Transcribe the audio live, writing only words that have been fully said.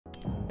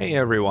Hey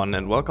everyone,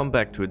 and welcome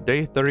back to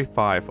day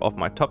 35 of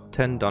my top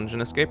 10 dungeon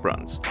escape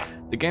runs.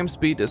 The game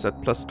speed is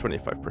at plus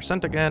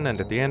 25% again,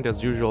 and at the end,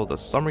 as usual, the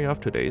summary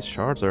of today's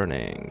Shards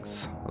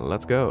earnings.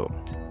 Let's go.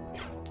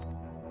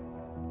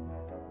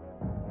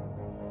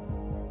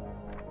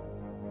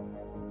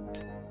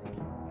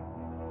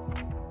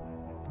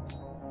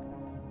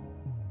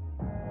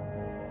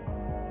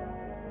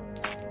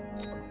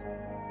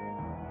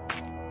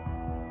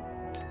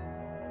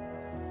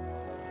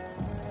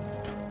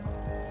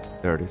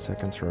 $30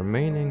 seconds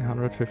remaining,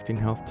 115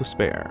 health to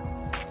spare.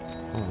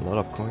 Oh, a lot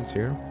of coins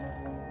here.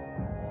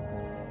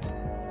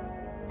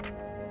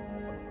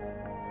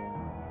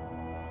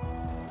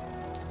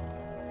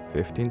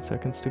 $15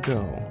 seconds to go.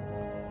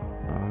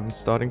 I'm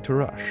starting to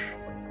rush.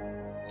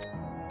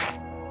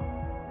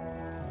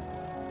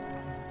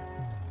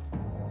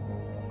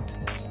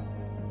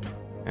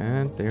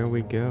 And there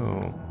we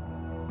go.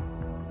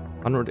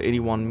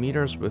 181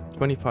 meters with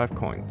 25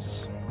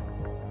 coins.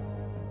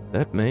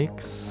 That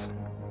makes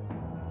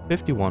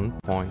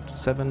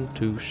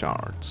 51.72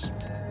 shards.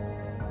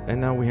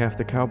 And now we have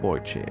the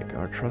cowboy chick,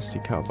 our trusty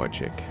cowboy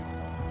chick.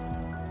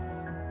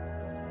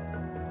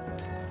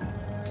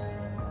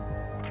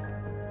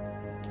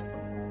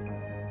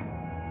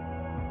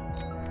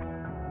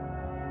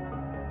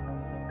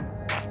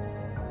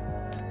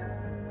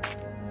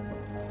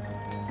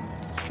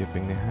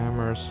 Skipping the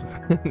hammers,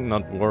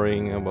 not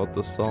worrying about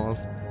the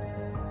saws.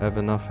 Have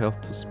enough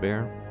health to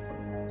spare.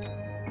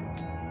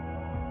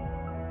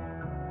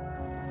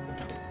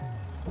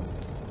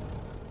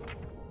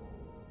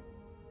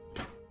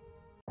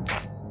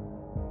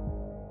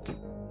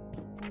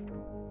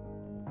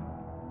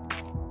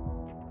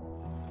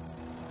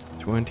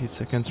 $20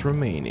 seconds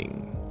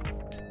remaining.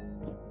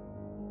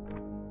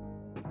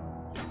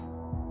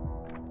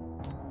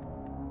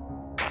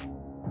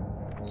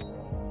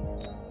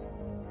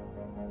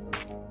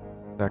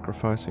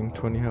 Sacrificing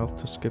 20 health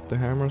to skip the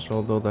hammers,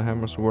 although the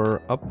hammers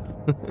were up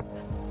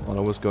while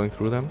I was going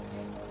through them.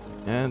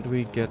 And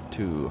we get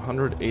to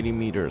 180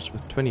 meters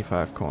with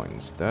 25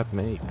 coins. That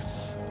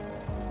makes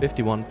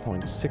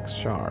 51.6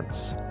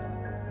 shards.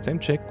 Same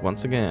chick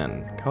once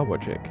again, cowboy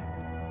chick.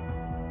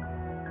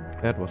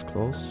 That was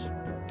close.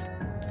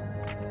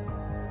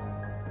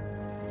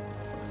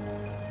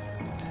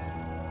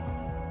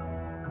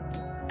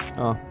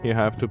 Oh, you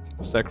have to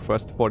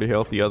sacrifice the 40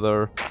 health. The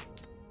other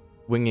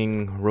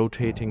winging,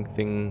 rotating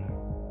thing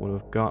would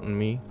have gotten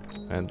me.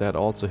 And that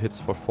also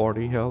hits for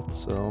 40 health,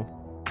 so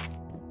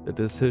the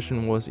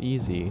decision was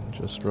easy,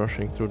 just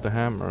rushing through the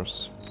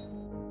hammers.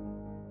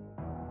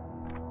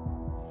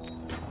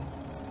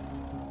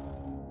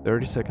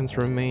 30 seconds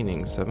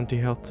remaining, 70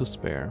 health to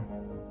spare.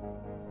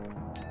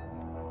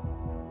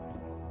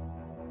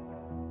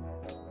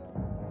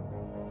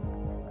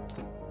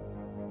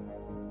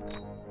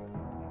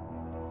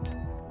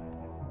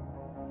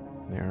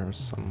 There's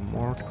some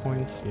more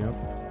coins, yep.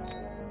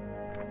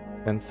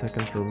 10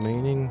 seconds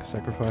remaining,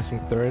 sacrificing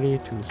 30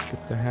 to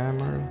skip the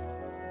hammer.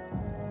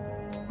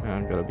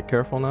 And gotta be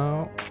careful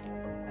now.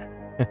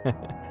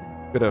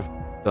 Could have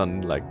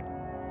done like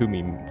two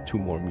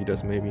more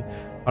meters maybe.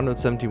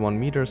 171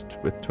 meters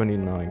with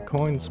 29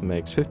 coins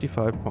makes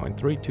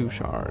 55.32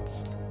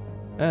 shards.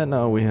 And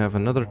now we have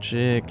another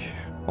chick,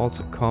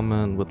 also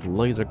common with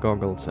laser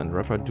goggles and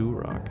rapper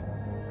do-rag.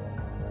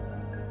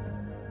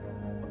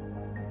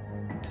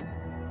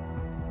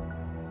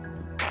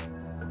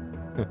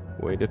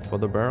 Waited for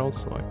the barrel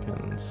so I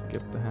can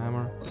skip the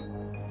hammer.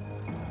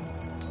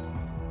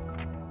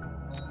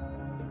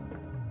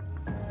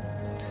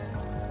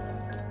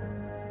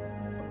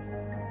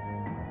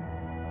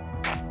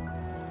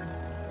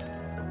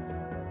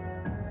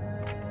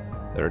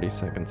 $30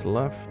 seconds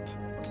left.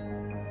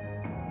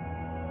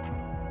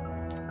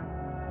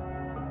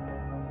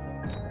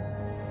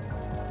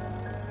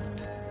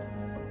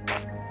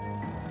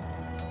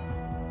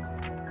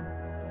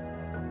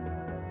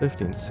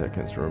 $15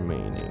 seconds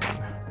remaining.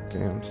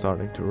 Okay, I'm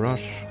starting to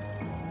rush.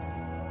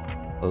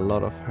 A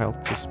lot of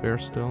health to spare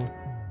still.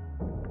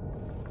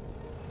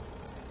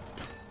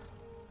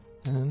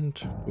 And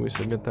do we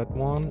still get that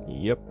one?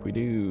 Yep, we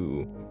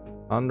do.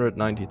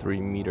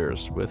 193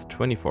 meters with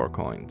 24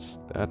 coins.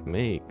 That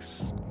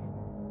makes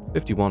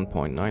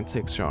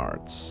 51.96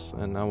 shards.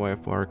 And now I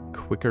have our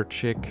quicker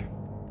chick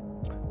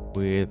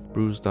with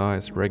bruised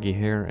eyes, raggy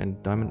hair,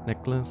 and diamond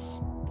necklace.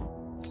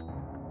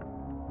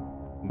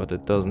 But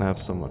it doesn't have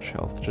so much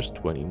health, just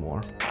 20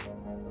 more.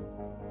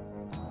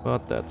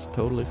 But that's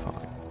totally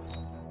fine.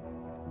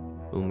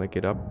 We'll make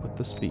it up with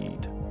the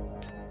speed.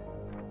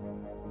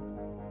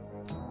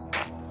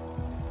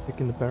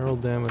 Taking the barrel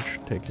damage,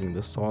 taking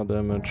the saw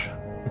damage.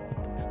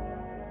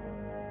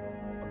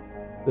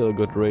 Still a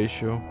good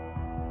ratio.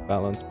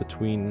 Balance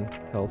between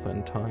health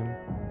and time.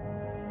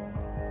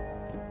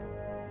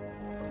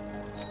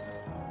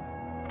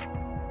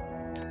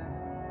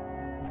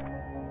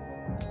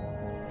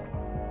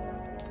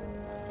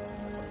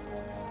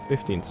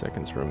 $15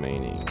 seconds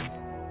remaining.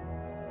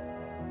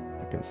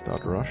 I can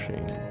start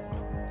rushing.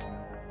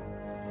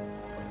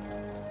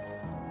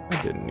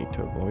 I didn't need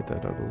to avoid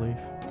that, I believe.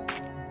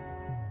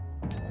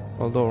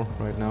 Although,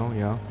 right now,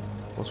 yeah,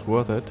 was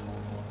worth it.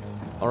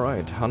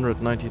 Alright,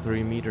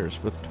 193 meters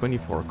with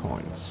 24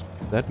 coins.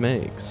 That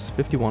makes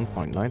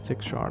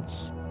 51.96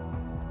 shards.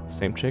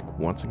 Same chick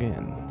once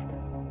again.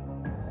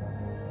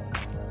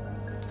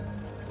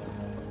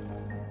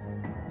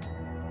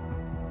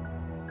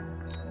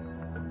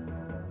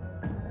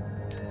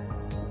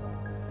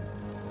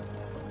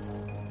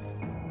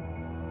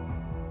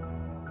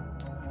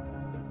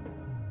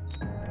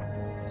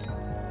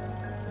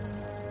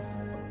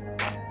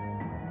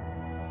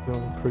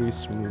 Going pretty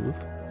smooth.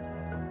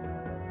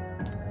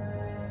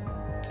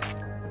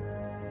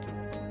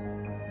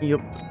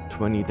 Yep,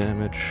 20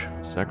 damage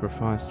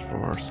sacrificed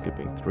for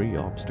skipping 3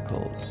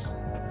 obstacles.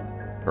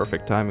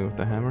 Perfect timing with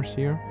the hammers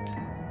here.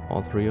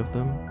 All 3 of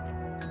them.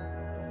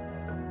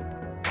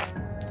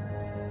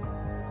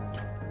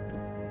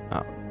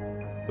 Ah,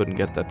 couldn't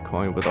get that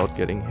coin without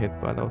getting hit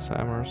by those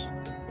hammers.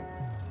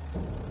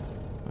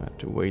 I had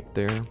to wait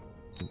there,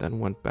 and then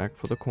went back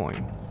for the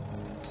coin.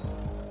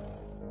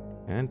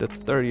 And the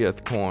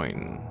 30th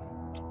coin.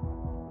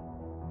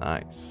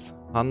 Nice.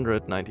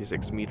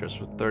 196 meters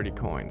with 30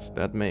 coins.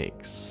 That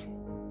makes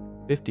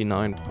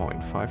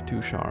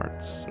 59.52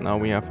 shards. Now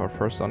we have our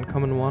first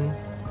uncommon one.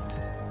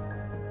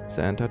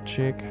 Santa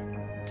chick,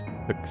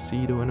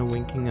 tuxedo and a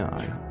winking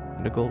eye,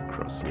 and a gold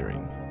cross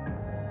earring.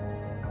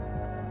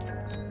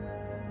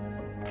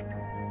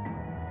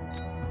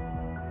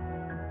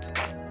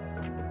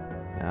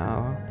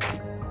 Ah,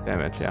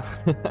 damn it, yeah.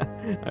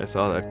 I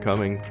saw that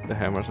coming. The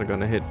hammers are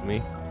gonna hit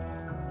me.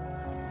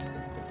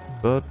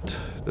 But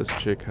this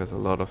chick has a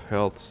lot of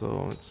health,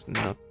 so it's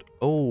not...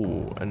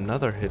 Oh,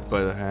 another hit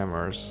by the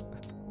hammers.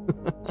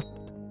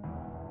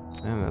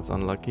 Damn, that's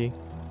unlucky.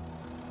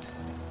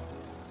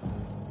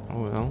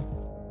 Oh well.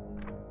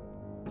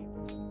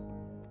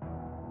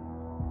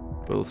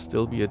 Will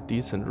still be a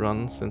decent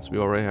run, since we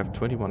already have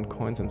 21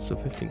 coins and still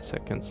 15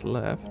 seconds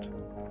left.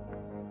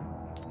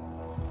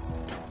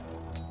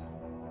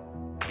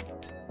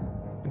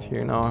 And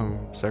here now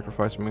I'm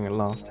sacrificing my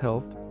last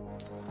health.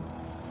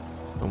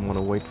 Don't want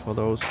to wait for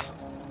those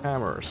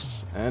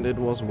hammers. And it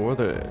was worth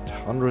it.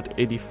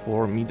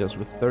 184 meters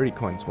with 30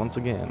 coins once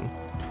again.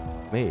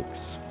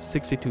 Makes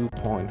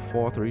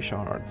 62.43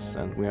 shards.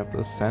 And we have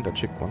the Santa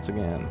chick once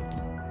again.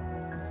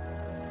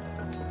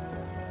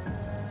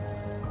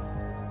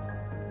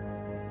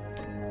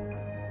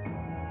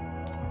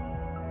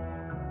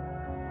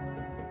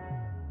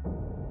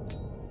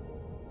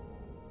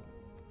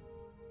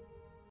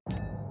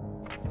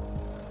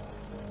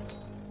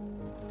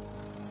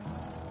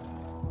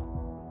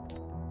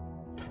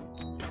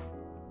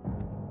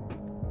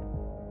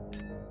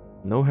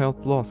 No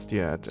health lost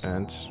yet,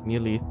 and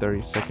nearly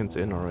 30 seconds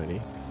in already.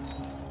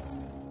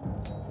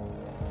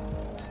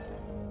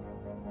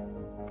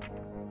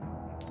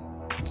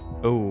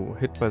 Oh,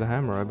 hit by the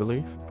hammer, I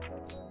believe.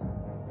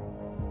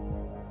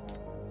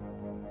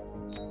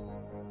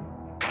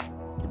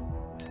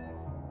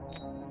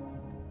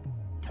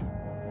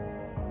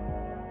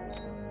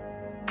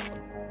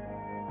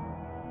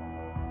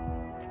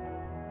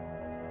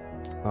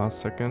 Last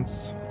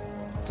seconds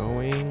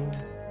going.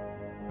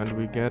 And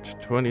we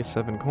get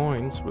 27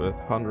 coins with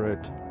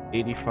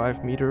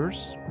 185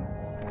 meters.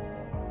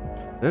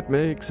 That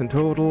makes in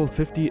total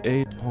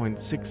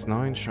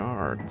 58.69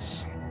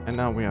 shards. And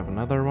now we have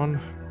another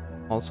one,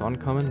 also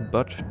uncommon,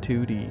 but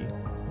 2D.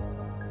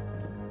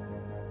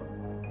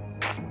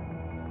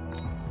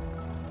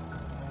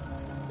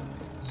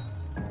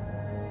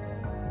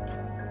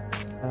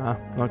 Ah,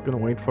 not gonna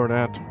wait for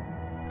that.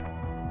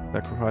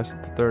 Sacrifice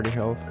the 30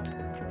 health.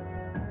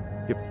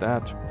 Skip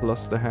that,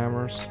 plus the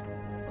hammers.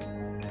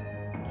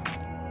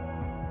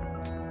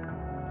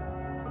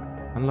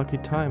 Unlucky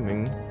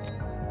timing.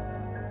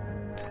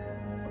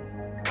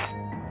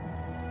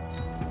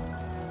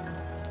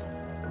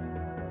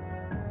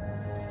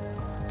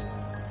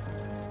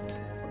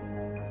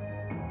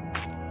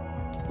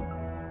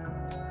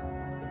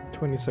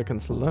 $20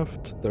 seconds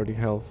left, 30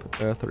 health,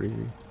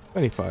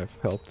 25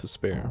 health to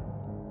spare.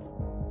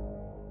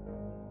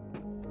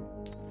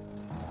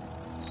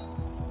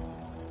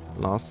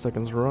 Last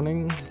seconds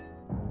running.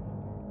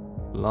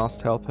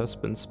 Last health has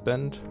been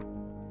spent.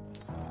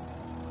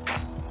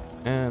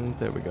 And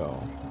there we go.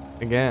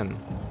 Again,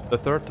 the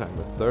third time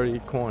with 30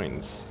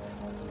 coins.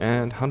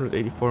 And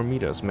 184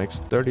 meters makes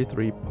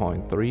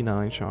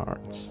 33.39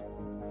 shards.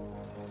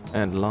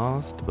 And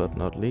last but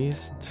not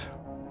least,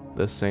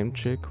 the same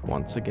chick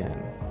once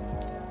again.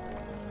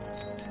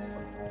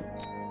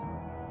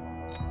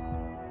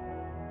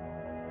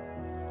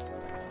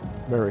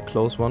 Very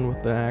close one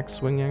with the axe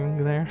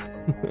swinging there.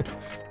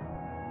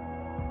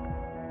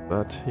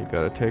 But you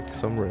gotta take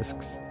some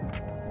risks.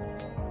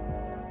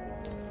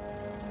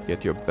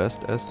 Get your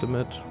best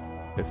estimate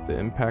if the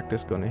impact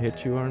is gonna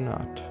hit you or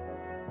not.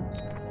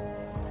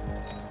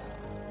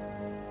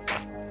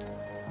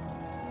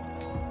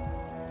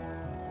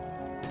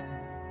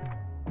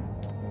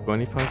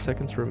 $25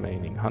 seconds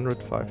remaining,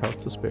 105 health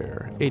to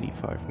spare,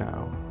 85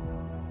 now.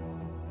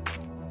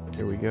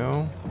 Here we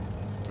go.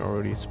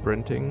 Already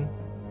sprinting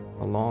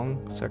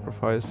along,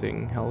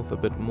 sacrificing health a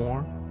bit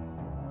more.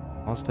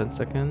 Last 10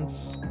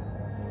 seconds.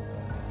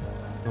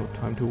 No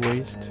time to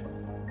waste.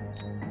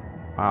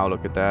 Wow,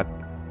 look at that.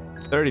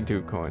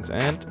 32 coins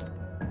and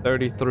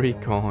 33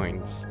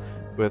 coins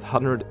with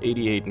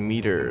 188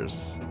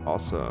 meters.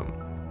 Awesome.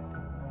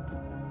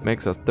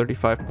 Makes us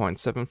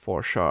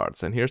 35.74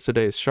 shards. And here's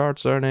today's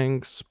shards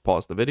earnings.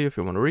 Pause the video if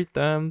you want to read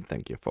them.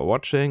 Thank you for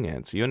watching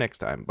and see you next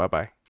time. Bye bye.